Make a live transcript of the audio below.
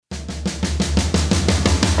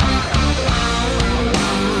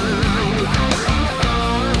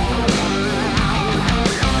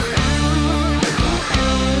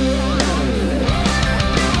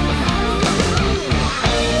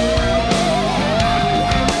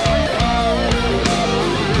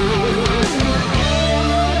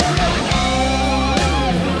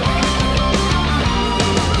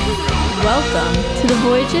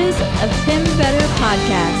Voyages of Tim Vetter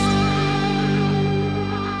podcast.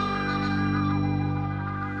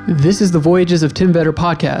 This is the Voyages of Tim Vetter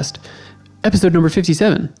podcast, episode number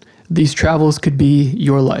 57. These travels could be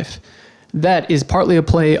your life. That is partly a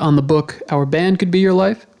play on the book Our Band Could Be Your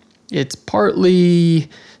Life. It's partly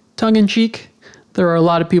tongue-in-cheek. There are a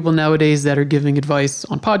lot of people nowadays that are giving advice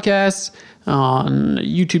on podcasts, on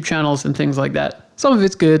YouTube channels, and things like that. Some of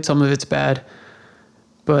it's good, some of it's bad.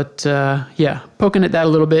 But poking at that a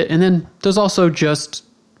little bit. And then there's also just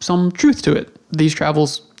some truth to it. These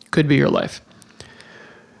travels could be your life.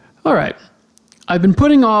 All right. I've been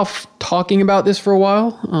putting off talking about this for a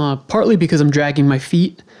while, partly because I'm dragging my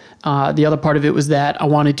feet. The other part of it was that I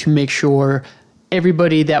wanted to make sure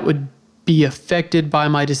everybody that would be affected by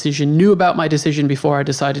my decision knew about my decision before I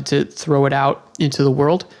decided to throw it out into the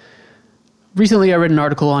world. Recently, I read an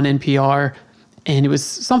article on NPR, and it was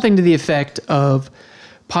something to the effect of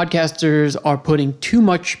podcasters are putting too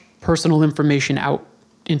much personal information out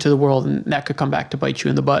into the world, and that could come back to bite you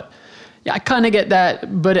in the butt. Yeah, I kind of get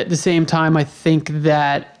that, but at the same time, I think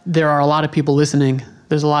that there are a lot of people listening.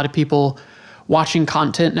 There's a lot of people watching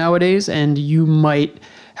content nowadays, and you might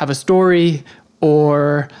have a story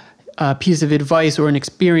or a piece of advice or an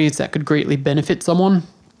experience that could greatly benefit someone.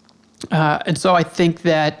 And so I think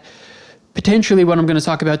that potentially what I'm going to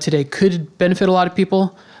talk about today could benefit a lot of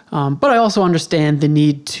people. But I also understand the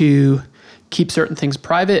need to keep certain things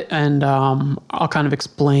private, and I'll kind of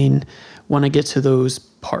explain when I get to those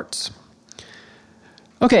parts.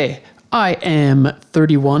 Okay, I am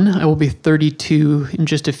 31. I will be 32 in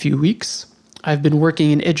just a few weeks. I've been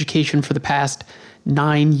working in education for the past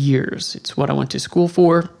 9 years. It's what I went to school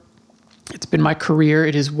for. It's been my career.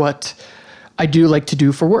 It is what I do like to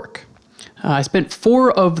do for work. I spent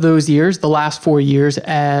 4 of those years, the last 4 years,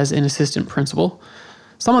 as an assistant principal.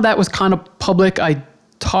 Some of that was kind of public. I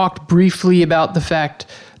talked briefly about the fact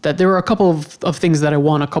that there were a couple of things that I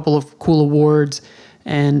won, a couple of cool awards,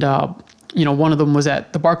 and one of them was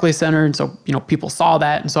at the Barclay Center, and so people saw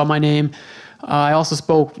that and saw my name. I also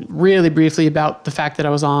spoke really briefly about the fact that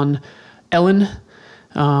I was on Ellen.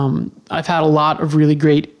 I've had a lot of really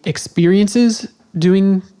great experiences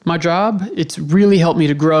doing my job. It's really helped me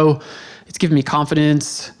to grow. It's given me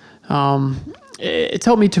confidence. It's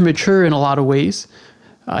helped me to mature in a lot of ways.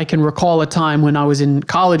 I can recall a time when I was in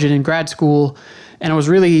college and in grad school, and I was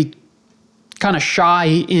really kind of shy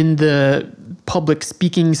in the public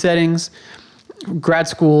speaking settings. Grad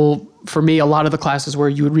school, for me, a lot of the classes where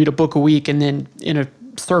you would read a book a week, and then in a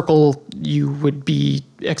circle, you would be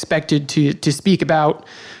expected to speak about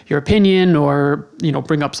your opinion or,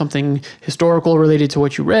 bring up something historical related to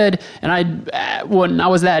what you read. And when I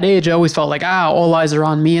was that age, I always felt like, all eyes are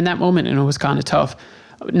on me in that moment, and it was kind of tough.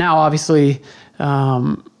 Now, obviously,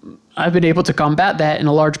 I've been able to combat that, and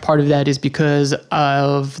a large part of that is because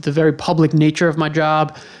of the very public nature of my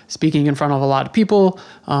job, speaking in front of a lot of people,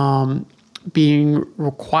 being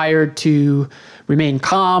required to remain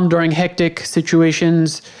calm during hectic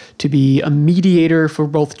situations, to be a mediator for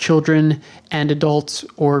both children and adults,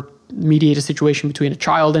 or mediate a situation between a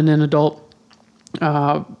child and an adult.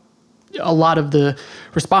 A lot of the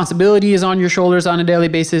responsibility is on your shoulders on a daily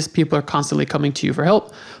basis. People are constantly coming to you for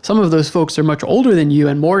help. Some of those folks are much older than you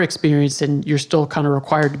and more experienced, and you're still kind of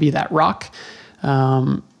required to be that rock.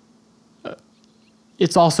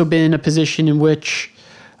 It's also been a position in which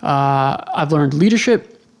I've learned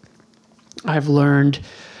leadership. I've learned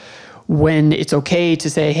when it's okay to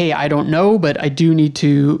say, hey, I don't know, but I do need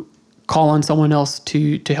to call on someone else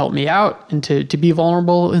to help me out and to be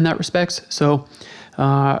vulnerable in that respect. So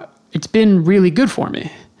it's been really good for me.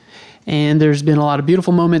 And there's been a lot of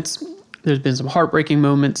beautiful moments. There's been some heartbreaking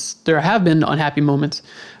moments. There have been unhappy moments.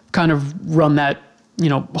 Kind of run that,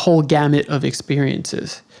 whole gamut of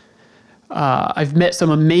experiences. I've met some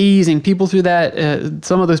amazing people through that.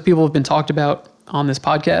 Some of those people have been talked about on this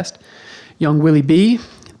podcast. Young Willie B,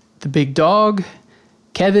 the big dog,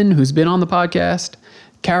 Kevin, who's been on the podcast,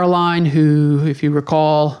 Caroline, who, if you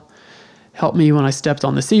recall, helped me when I stepped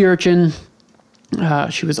on the sea urchin.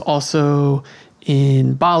 She was also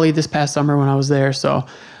in Bali this past summer when I was there. So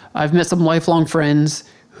I've met some lifelong friends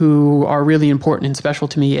who are really important and special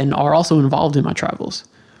to me and are also involved in my travels.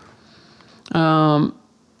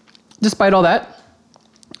 Despite all that,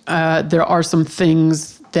 there are some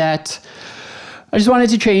things that I just wanted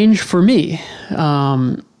to change for me.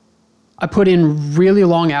 I put in really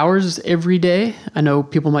long hours every day. I know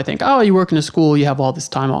people might think, you work in a school, you have all this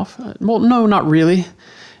time off. Well, no, not really.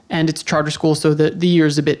 And it's a charter school, so the year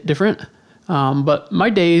is a bit different. But my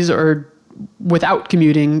days are, without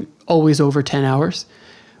commuting, always over 10 hours.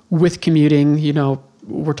 With commuting,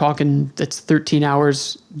 we're talking, that's 13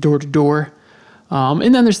 hours door to door.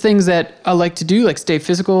 And then there's things that I like to do, like stay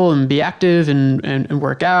physical and be active and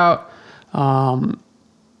work out.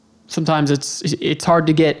 Sometimes it's hard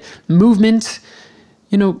to get movement,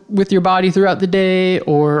 with your body throughout the day,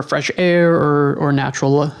 or fresh air, or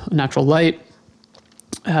natural light.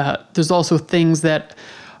 There's also things that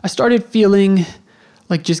I started feeling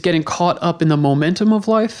like just getting caught up in the momentum of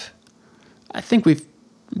life. I think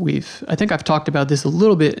I think I've talked about this a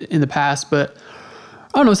little bit in the past, but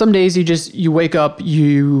I don't know, some days you wake up,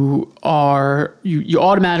 you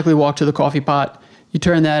automatically walk to the coffee pot, you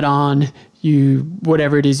turn that on,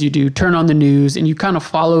 whatever it is you do, turn on the news, and you kind of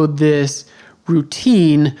follow this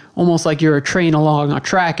routine, almost like you're a train along a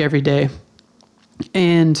track every day.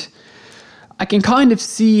 And I can kind of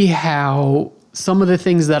see how some of the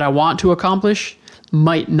things that I want to accomplish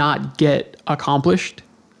might not get accomplished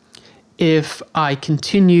if I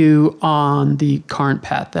continue on the current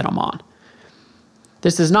path that I'm on.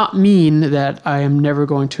 This does not mean that I am never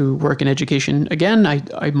going to work in education again.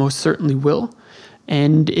 I most certainly will.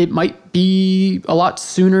 And it might be a lot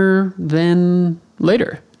sooner than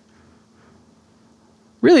later.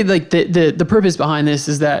 Really, like the purpose behind this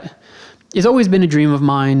is that it's always been a dream of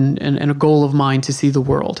mine and a goal of mine to see the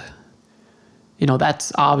world.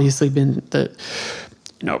 That's obviously been the,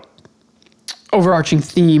 overarching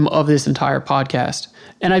theme of this entire podcast.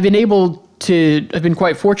 And I've been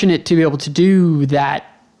quite fortunate to be able to do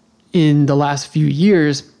that in the last few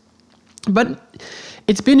years, but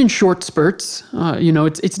it's been in short spurts.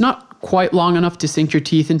 It's not quite long enough to sink your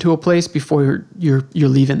teeth into a place before you're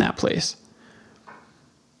leaving that place.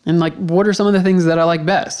 And what are some of the things that I like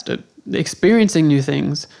best? Experiencing new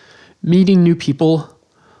things, meeting new people,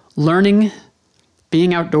 learning,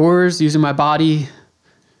 being outdoors, using my body,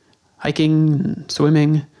 hiking,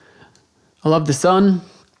 swimming. I love the sun.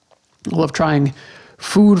 I love trying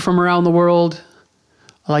food from around the world.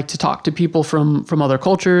 I like to talk to people from other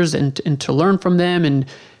cultures and to learn from them and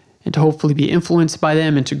to hopefully be influenced by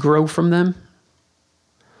them and to grow from them.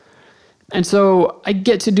 And so I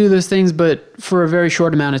get to do those things, but for a very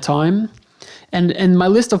short amount of time. And my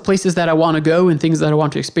list of places that I want to go and things that I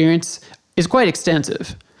want to experience is quite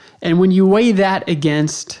extensive. And when you weigh that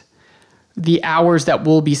against the hours that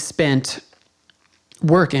will be spent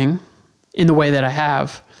working in the way that I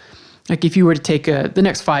have, like if you were to take the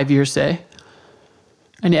next 5 years, say,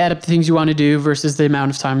 and you add up the things you want to do versus the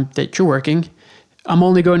amount of time that you're working, I'm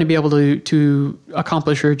only going to be able to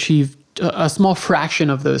accomplish or achieve a small fraction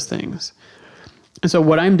of those things. And so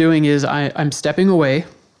what I'm doing is I'm stepping away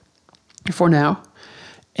for now,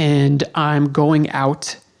 and I'm going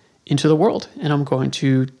out into the world, and I'm going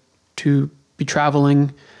to be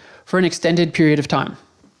traveling for an extended period of time.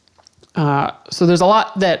 So there's a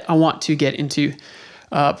lot that I want to get into.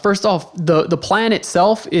 First off, the plan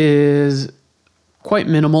itself is quite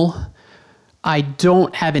minimal. I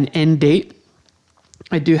don't have an end date.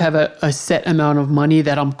 I do have a set amount of money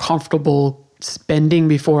that I'm comfortable spending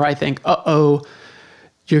before I think,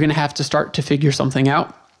 you're going to have to start to figure something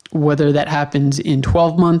out. Whether that happens in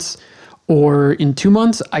 12 months or in 2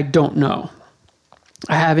 months, I don't know.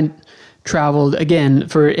 I haven't traveled, again,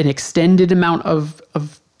 for an extended amount of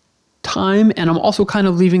time, and I'm also kind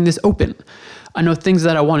of leaving this open. I know things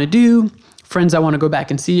that I want to do, friends I want to go back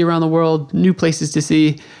and see around the world, new places to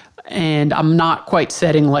see, and I'm not quite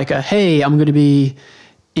setting like hey, I'm going to be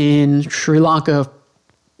in Sri Lanka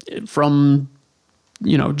from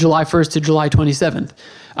July 1st to July 27th.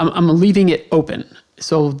 I'm leaving it open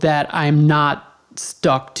so that I'm not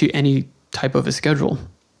stuck to any type of a schedule.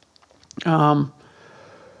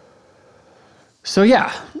 So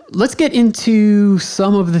yeah, let's get into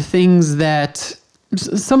some of the things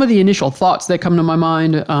some of the initial thoughts that come to my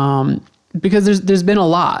mind, because there's been a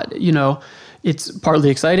lot. It's partly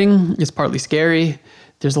exciting, it's partly scary.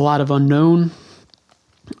 There's a lot of unknown.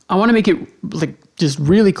 I want to make it just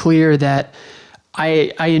really clear that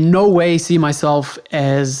I in no way see myself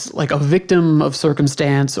as a victim of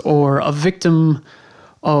circumstance or a victim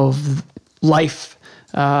of life.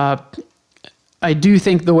 I do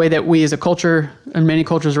think the way that we as a culture and many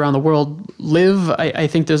cultures around the world live, I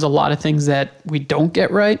think there's a lot of things that we don't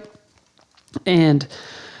get right. And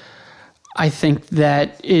I think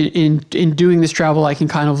that in doing this travel, I can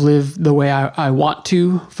kind of live the way I want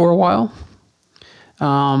to for a while.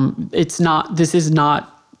 This is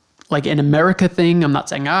not like an America thing. I'm not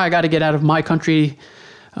saying, I got to get out of my country.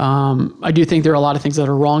 I do think there are a lot of things that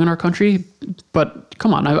are wrong in our country, but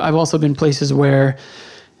come on, I've also been places where,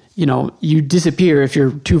 you disappear if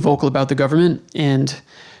you're too vocal about the government. And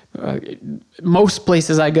most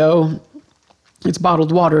places I go, it's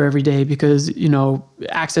bottled water every day because,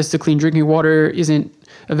 access to clean drinking water isn't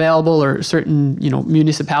available, or certain,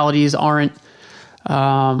 municipalities aren't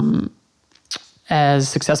as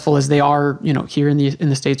successful as they are, here in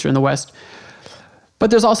the States or in the West. But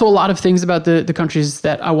there's also a lot of things about the countries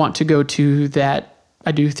that I want to go to that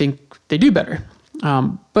I do think they do better.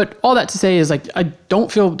 But all that to say is, like, I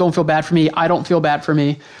don't feel bad for me. I don't feel bad for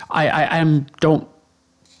me. I don't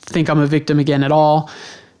think I'm a victim again at all.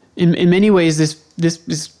 In many ways,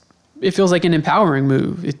 it feels like an empowering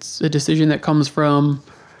move. It's a decision that comes from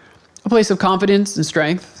a place of confidence and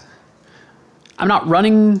strength. I'm not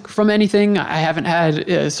running from anything. I haven't had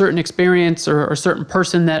a certain experience or a certain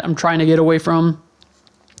person that I'm trying to get away from.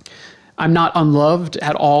 I'm not unloved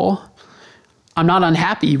at all. I'm not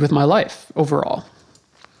unhappy with my life overall.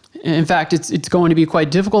 In fact, it's going to be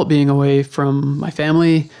quite difficult being away from my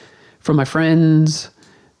family, from my friends,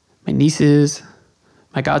 my nieces,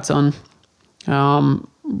 my godson.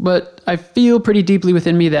 But I feel pretty deeply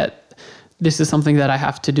within me that this is something that I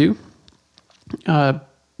have to do.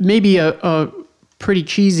 Maybe a pretty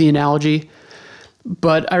cheesy analogy,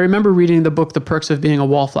 but I remember reading the book The Perks of Being a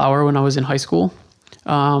Wallflower when I was in high school.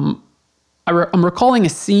 I'm recalling a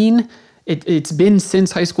scene. It's been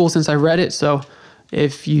since high school since I read it, so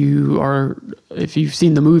if you've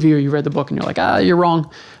seen the movie or you read the book and you're like, you're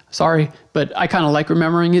wrong, sorry, but I kind of like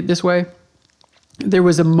remembering it this way. There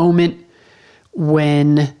was a moment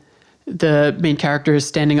when the main character is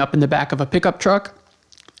standing up in the back of a pickup truck,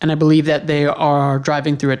 and I believe that they are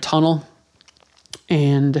driving through a tunnel,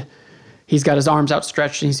 and he's got his arms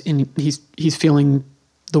outstretched, and he's feeling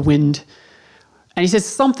the wind. And he says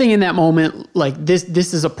something in that moment like, this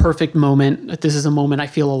is a perfect moment. This is a moment I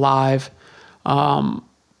feel alive.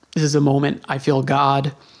 This is a moment I feel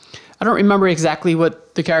God. I don't remember exactly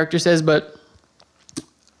what the character says, but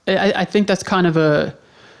I think that's kind of a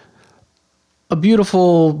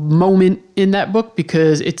beautiful moment in that book,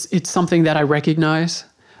 because it's something that I recognize.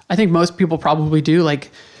 I think most people probably do.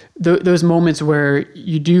 Like, those moments where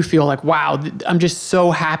you do feel like, wow, I'm just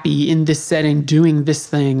so happy in this setting doing this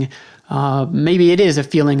thing. Maybe it is a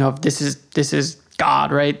feeling of this is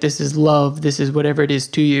God, right? This is love. This is whatever it is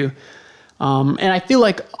to you. And I feel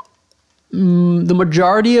like the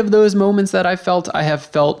majority of those moments that I have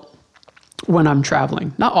felt when I'm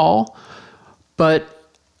traveling. Not all, but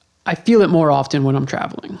I feel it more often when I'm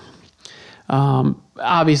traveling.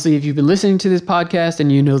 Obviously, if you've been listening to this podcast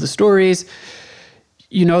and you know the stories,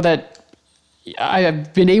 you know that I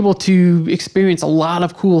have been able to experience a lot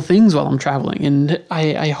of cool things while I'm traveling, and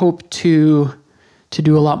I hope to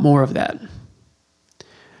do a lot more of that.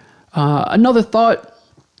 Another thought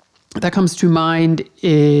that comes to mind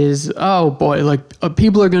is, oh boy, like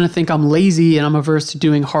people are going to think I'm lazy and I'm averse to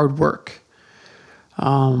doing hard work.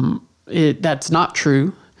 That's not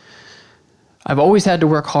true. I've always had to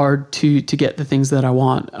work hard to get the things that I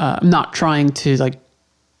want. I'm not trying to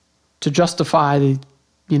justify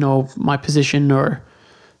my position or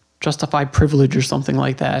justify privilege or something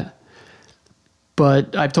like that.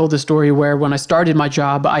 But I've told the story where when I started my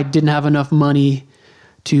job, I didn't have enough money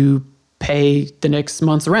to pay the next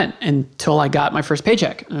month's rent until I got my first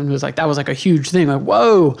paycheck. And that was like a huge thing. Like,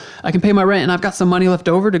 whoa, I can pay my rent and I've got some money left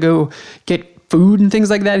over to go get food and things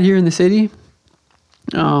like that here in the city.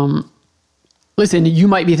 Listen, you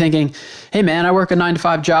might be thinking, hey man, I work a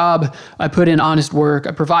 9-to-5 job. I put in honest work.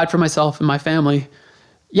 I provide for myself and my family.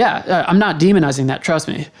 Yeah, I'm not demonizing that. Trust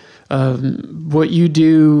me. What you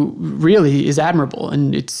do really is admirable,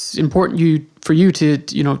 and it's important for you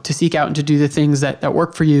to seek out and to do the things that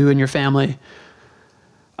work for you and your family.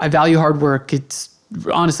 I value hard work.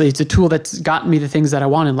 Honestly, it's a tool that's gotten me the things that I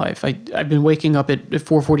want in life. I've been waking up at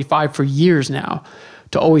 4:45 for years now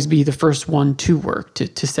to always be the first one to work,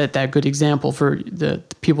 to set that good example for the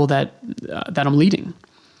people that I'm leading.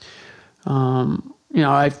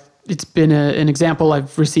 It's been an example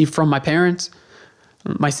I've received from my parents.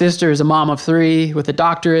 My sister is a mom of 3 with a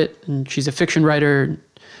doctorate, and she's a fiction writer.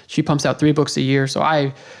 She pumps out 3 books a year, so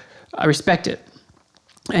I respect it.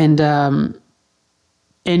 And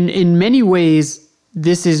in many ways,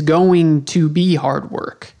 this is going to be hard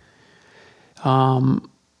work. And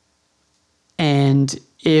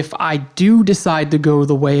if I do decide to go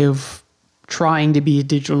the way of trying to be a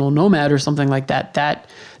digital nomad or something like that,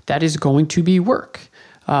 that is going to be work.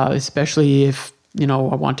 Especially if, I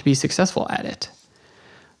want to be successful at it.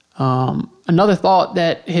 Another thought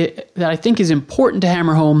that I think is important to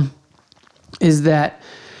hammer home is that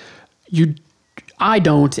I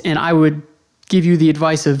don't, and I would give you the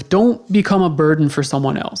advice of, don't become a burden for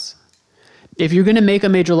someone else. If you're going to make a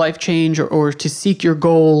major life change or to seek your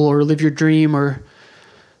goal or live your dream or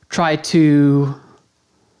try to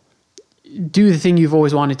do the thing you've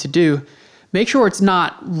always wanted to do, make sure it's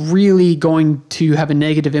not really going to have a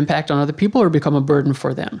negative impact on other people or become a burden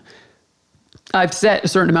for them. I've set a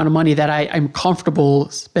certain amount of money that I'm comfortable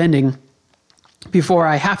spending before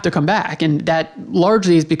I have to come back. And that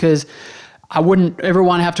largely is because I wouldn't ever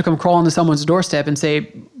want to have to come crawling to someone's doorstep and say,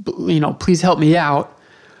 please help me out.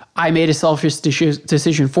 I made a selfish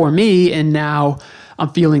decision for me, and now I'm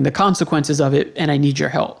feeling the consequences of it, and I need your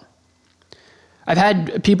help. I've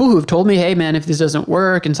had people who have told me, hey man, if this doesn't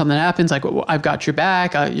work and something happens, like, well, I've got your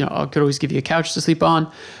back. I could always give you a couch to sleep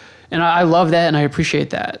on. And I love that and I appreciate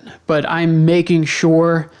that. But I'm making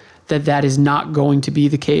sure that that is not going to be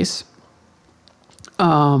the case.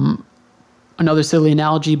 Another silly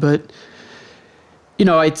analogy, but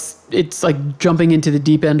it's like jumping into the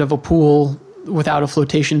deep end of a pool without a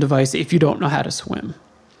flotation device if you don't know how to swim.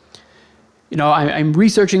 I'm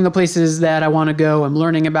researching the places that I want to go. I'm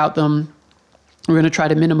learning about them. We're going to try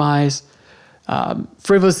to minimize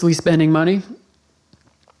frivolously spending money.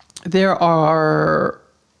 There are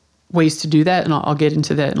ways to do that, and I'll get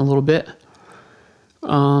into that in a little bit.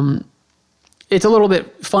 It's a little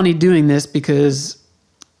bit funny doing this because,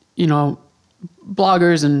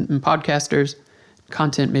 bloggers and podcasters,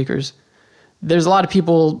 content makers, there's a lot of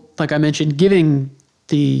people, like I mentioned, giving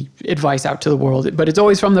the advice out to the world, but it's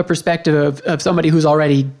always from the perspective of somebody who's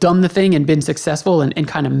already done the thing and been successful and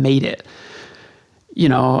kind of made it.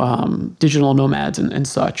 Digital nomads and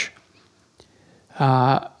such.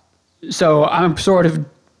 So I'm sort of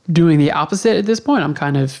doing the opposite at this point. I'm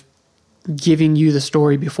kind of giving you the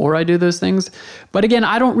story before I do those things. But again,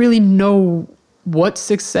 I don't really know what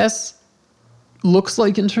success looks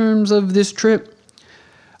like in terms of this trip.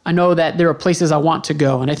 I know that there are places I want to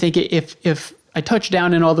go. And I think if I touch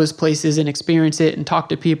down in all those places and experience it and talk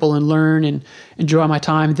to people and learn and enjoy my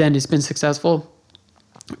time, then it's been successful.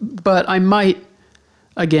 But I might,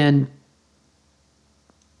 again,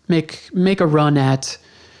 make a run at,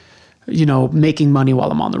 making money while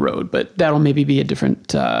I'm on the road. But that'll maybe be a different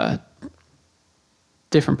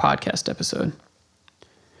podcast episode.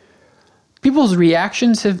 People's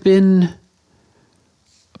reactions have been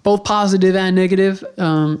both positive and negative.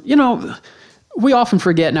 We often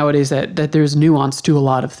forget nowadays that there's nuance to a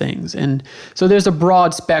lot of things. And so there's a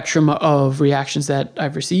broad spectrum of reactions that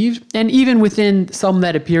I've received. And even within some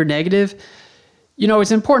that appear negative,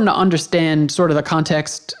 it's important to understand sort of the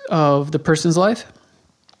context of the person's life.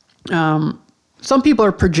 Some people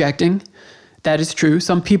are projecting. That is true.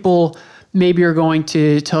 Some people maybe are going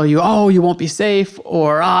to tell you, oh, you won't be safe,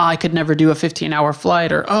 or I could never do a 15-hour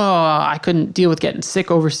flight, or I couldn't deal with getting sick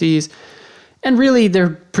overseas. And really,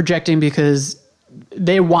 they're projecting because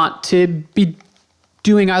they want to be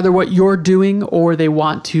doing either what you're doing, or they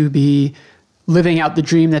want to be living out the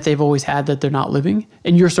dream that they've always had that they're not living.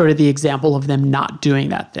 And you're sort of the example of them not doing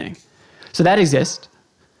that thing. So that exists.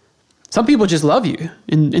 Some people just love you,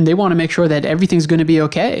 and they want to make sure that everything's going to be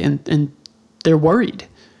okay, and they're worried.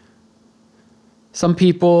 Some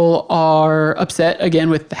people are upset, again,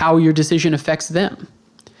 with how your decision affects them,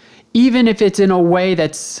 even if it's in a way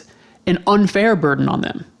that's an unfair burden on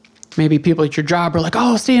them. Maybe people at your job are like,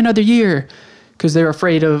 oh, stay another year, because they're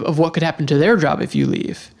afraid of what could happen to their job if you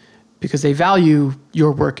leave, because they value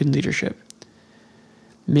your work and leadership.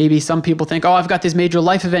 Maybe some people think, oh, I've got this major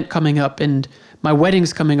life event coming up, and my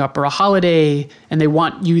wedding's coming up, or a holiday, and they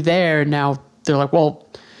want you there. Now they're like, well,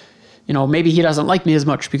 maybe he doesn't like me as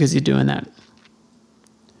much because he's doing that.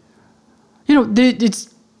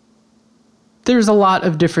 There's a lot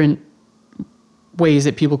of different ways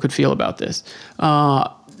that people could feel about this.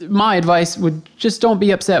 My advice would just don't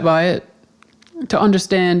be upset by it. To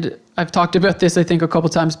understand, I've talked about this, I think, a couple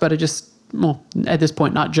times, but at this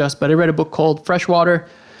point, not just, but I read a book called Freshwater.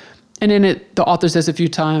 And in it, the author says a few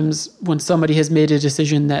times when somebody has made a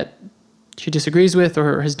decision that she disagrees with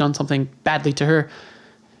or has done something badly to her,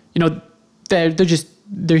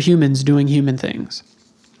 they're humans doing human things.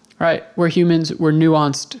 Right? We're humans, we're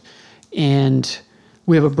nuanced, and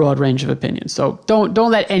we have a broad range of opinions. So don't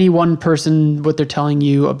let any one person, what they're telling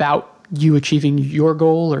you about you achieving your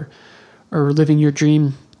goal or living your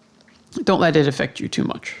dream, don't let it affect you too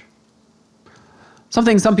much.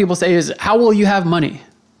 Something some people say is, how will you have money?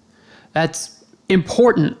 That's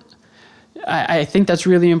important. I think that's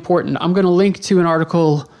really important. I'm going to link to an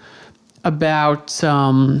article about,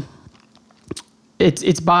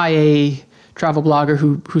 it's by a travel blogger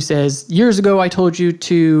who says, years ago I told you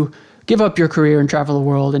to give up your career and travel the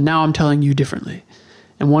world, and now I'm telling you differently.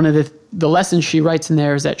 And one of the lessons she writes in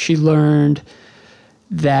there is that she learned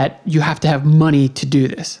that you have to have money to do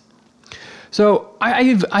this. So I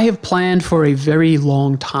have planned for a very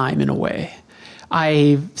long time in a way.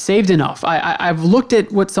 I've saved enough. I've looked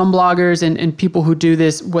at what some bloggers and people who do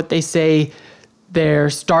this, what they say their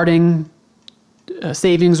starting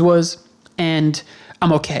savings was, and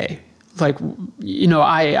I'm okay. like,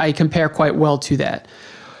 I compare quite well to that.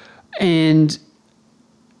 And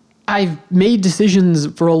I've made decisions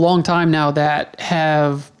for a long time now that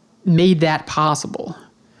have made that possible.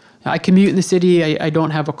 I commute in the city. I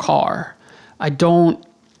don't have a car. I don't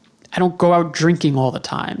go out drinking all the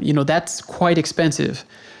time. That's quite expensive.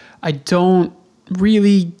 I don't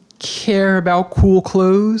really care about cool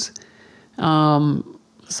clothes.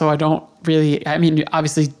 So I don't really,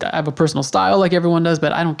 obviously I have a personal style like everyone does,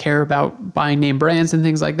 but I don't care about buying name brands and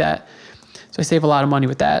things like that. So I save a lot of money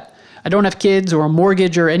with that. I don't have kids or a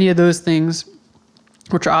mortgage or any of those things,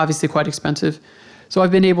 which are obviously quite expensive. So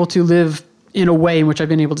I've been able to live in a way in which I've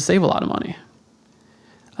been able to save a lot of money.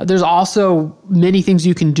 There's also many things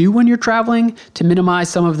you can do when you're traveling to minimize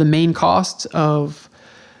some of the main costs of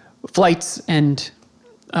flights and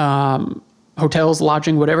hotels,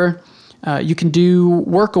 lodging, whatever. You can do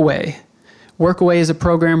Workaway. Workaway is a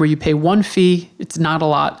program where you pay one fee. It's not a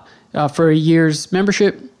lot for a year's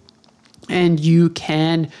membership. And you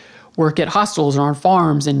can work at hostels or on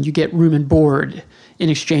farms, and you get room and board in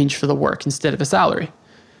exchange for the work instead of a salary.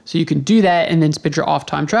 So you can do that and then spend your off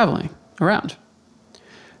time traveling around.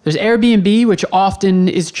 There's Airbnb, which often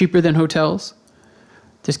is cheaper than hotels.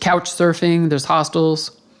 There's couch surfing. There's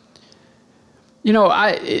hostels.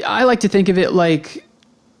 I like to think of it like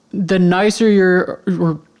the nicer your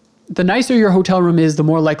hotel room is, the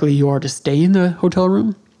more likely you are to stay in the hotel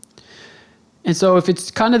room. And so if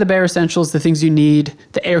it's kind of the bare essentials, the things you need,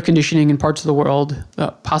 the air conditioning in parts of the world,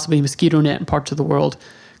 possibly a mosquito net in parts of the world,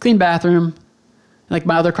 clean bathroom. Like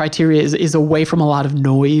my other criteria is away from a lot of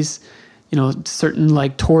noise, certain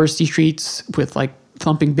like touristy streets with like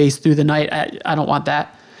thumping bass through the night. I don't want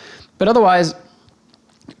that. But otherwise,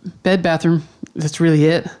 bed, bathroom, that's really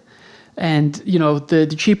it. And,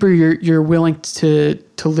 the cheaper you're willing to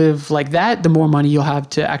live like that, the more money you'll have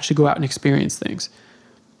to actually go out and experience things.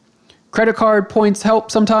 Credit card points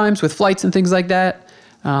help sometimes with flights and things like that.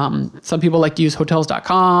 Some people like to use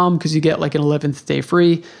hotels.com because you get like an 11th day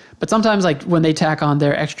free. But sometimes like when they tack on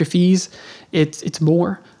their extra fees, it's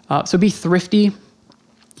more. So be thrifty,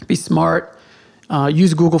 be smart.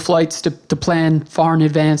 Use Google Flights to plan far in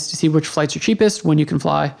advance to see which flights are cheapest, when you can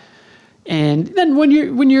fly. And then when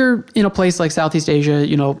you're in a place like Southeast Asia,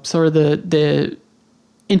 sort of the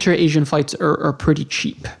inter-Asian flights are pretty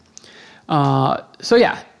cheap. So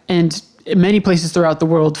yeah, and in many places throughout the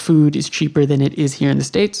world, food is cheaper than it is here in the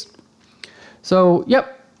States. So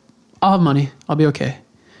yep, I'll have money. I'll be okay.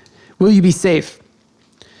 Will you be safe?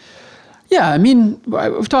 Yeah,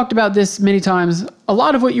 we've talked about this many times. A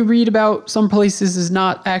lot of what you read about some places is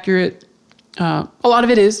not accurate. A lot of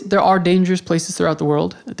it is. There are dangerous places throughout the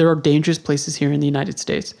world. There are dangerous places here in the United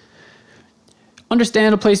States.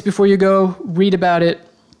 Understand a place before you go. Read about it.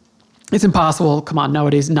 It's impossible,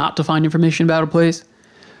 nowadays, not to find information about a place.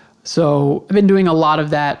 So I've been doing a lot of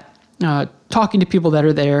that, talking to people that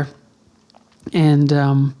are there. And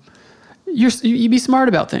you be smart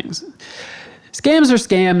about things. Scams are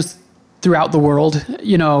scams throughout the world.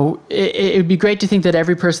 It would be great to think that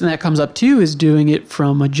every person that comes up to you is doing it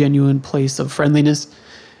from a genuine place of friendliness.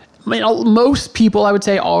 Most people, I would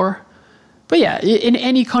say, are. But yeah, in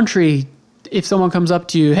any country, if someone comes up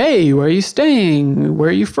to you, hey, where are you staying? Where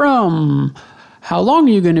are you from? How long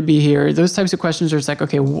are you going to be here? Those types of questions are just like,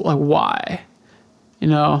 okay, like why?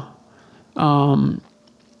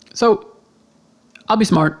 So I'll be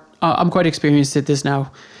smart. I'm quite experienced at this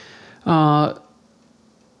now.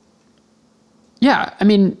 Yeah, I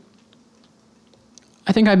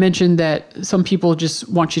think I mentioned that some people just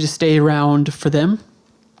want you to stay around for them.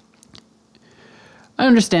 I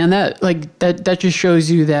understand that. Like that just shows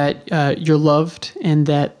you that you're loved and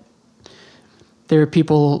that there are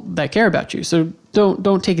people that care about you. So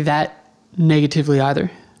don't take that negatively either.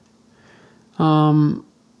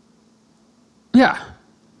 Yeah.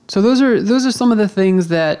 So those are some of the things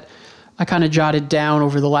that I kind of jotted down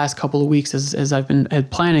over the last couple of weeks as I've been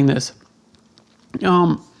planning this.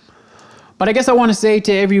 But I guess I want to say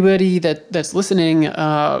to everybody that's listening,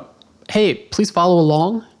 hey, please follow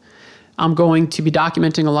along. I'm going to be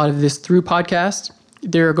documenting a lot of this through podcasts.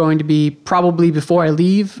 There are going to be, probably before I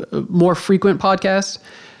leave, more frequent podcasts.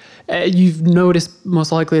 You've noticed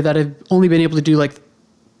most likely that I've only been able to do like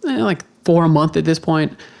 4 a month at this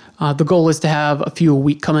point. The goal is to have a few a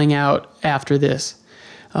week coming out after this.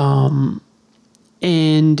 And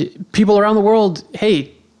people around the world,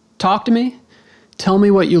 hey, talk to me. Tell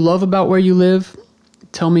me what you love about where you live.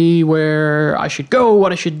 Tell me where I should go,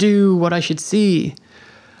 what I should do, what I should see.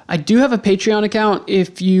 I do have a Patreon account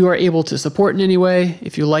if you are able to support in any way,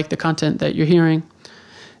 if you like the content that you're hearing.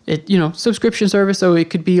 Subscription service, so it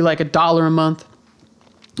could be like $1 a month.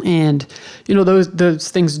 And, those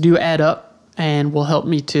things do add up and will help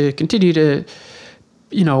me to continue to,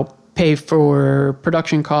 pay for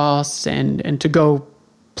production costs and to go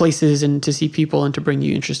places and to see people and to bring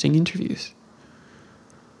you interesting interviews.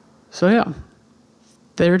 So yeah,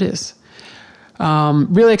 there it is.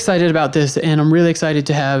 Really excited about this, and I'm really excited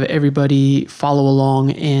to have everybody follow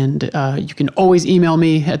along. And you can always email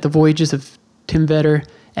me at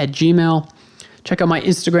thevoyagesoftimvedder@gmail.com. Check out my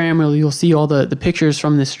Instagram where you'll see all the pictures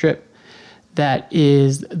from this trip. That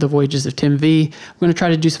is The Voyages of Tim V. I'm going to try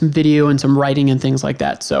to do some video and some writing and things like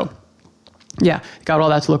that. So yeah, got all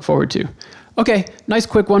that to look forward to. Okay, nice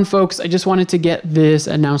quick one, folks. I just wanted to get this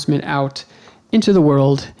announcement out into the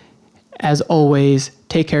world. As always,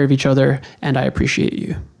 take care of each other, and I appreciate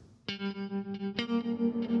you.